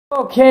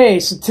Okay,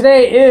 so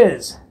today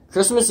is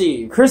Christmas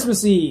Eve.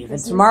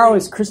 And tomorrow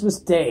is Christmas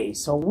Day.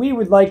 So we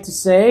would like to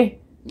say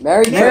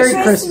Merry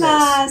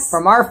Christmas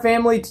from our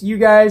family to you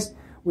guys.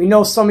 We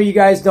know some of you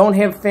guys don't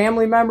have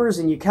family members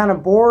and you're kind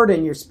of bored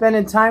and you're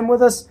spending time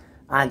with us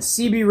on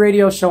CB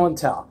Radio Show and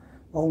Tell.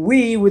 Well,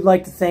 we would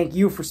like to thank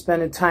you for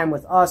spending time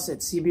with us at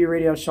CB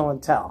Radio Show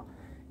and Tell.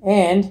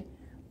 And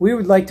we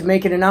would like to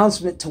make an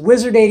announcement to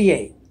Wizard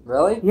 88.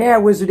 Really? Yeah,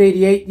 Wizard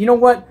 88. You know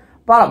what?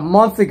 About a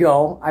month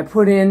ago, I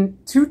put in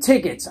 2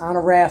 tickets on a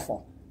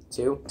raffle.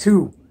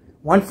 Two.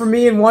 One for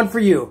me and one for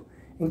you.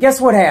 And guess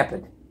what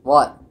happened?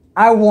 What?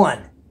 I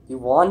won. You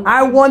won?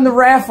 I won the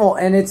raffle,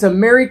 and it's a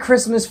Merry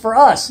Christmas for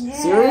us. Yeah.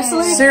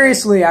 Seriously?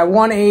 Seriously, I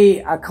won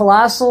a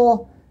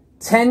Colossal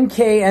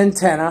 10K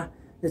antenna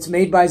that's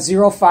made by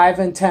 05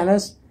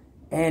 Antennas,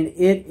 and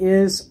it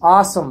is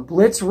awesome.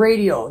 Blitz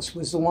Radios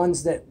was the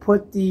ones that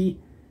put the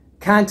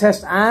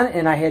contest on,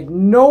 and I had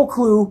no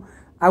clue.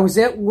 I was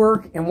at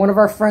work, and one of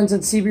our friends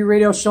at CB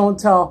Radio Show and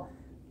Tell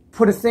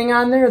put a thing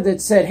on there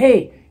that said,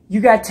 hey, you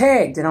got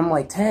tagged. And I'm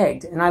like,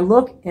 tagged? And I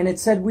look, and it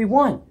said we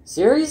won.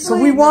 Seriously? So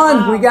we won.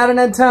 Wow. We got an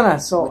antenna.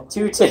 So with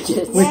 2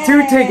 tickets. With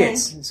 2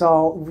 tickets.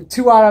 So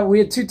we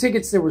had 2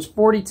 tickets. There was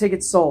 40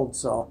 tickets sold.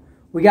 So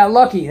we got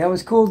lucky. That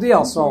was a cool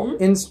deal. So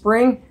in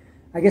spring,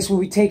 I guess we'll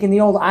be taking the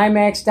old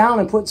IMAX down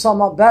and putting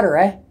something up better,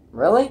 eh?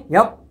 Really?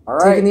 Yep. All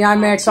right. Taking the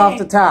IMAX off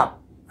the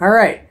top. All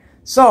right.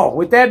 So,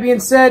 with that being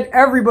said,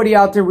 everybody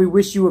out there, we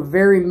wish you a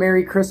very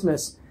Merry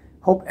Christmas.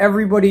 Hope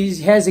everybody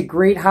has a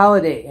great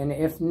holiday. And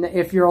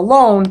if you're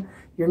alone,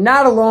 you're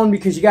not alone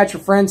because you got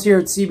your friends here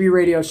at CB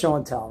Radio Show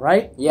and Tell,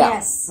 right? Yeah.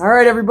 Yes. All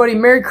right, everybody,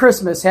 Merry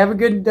Christmas. Have a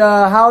good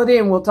holiday,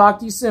 and we'll talk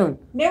to you soon.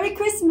 Merry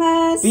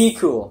Christmas. Be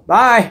cool.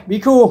 Bye. Be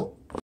cool.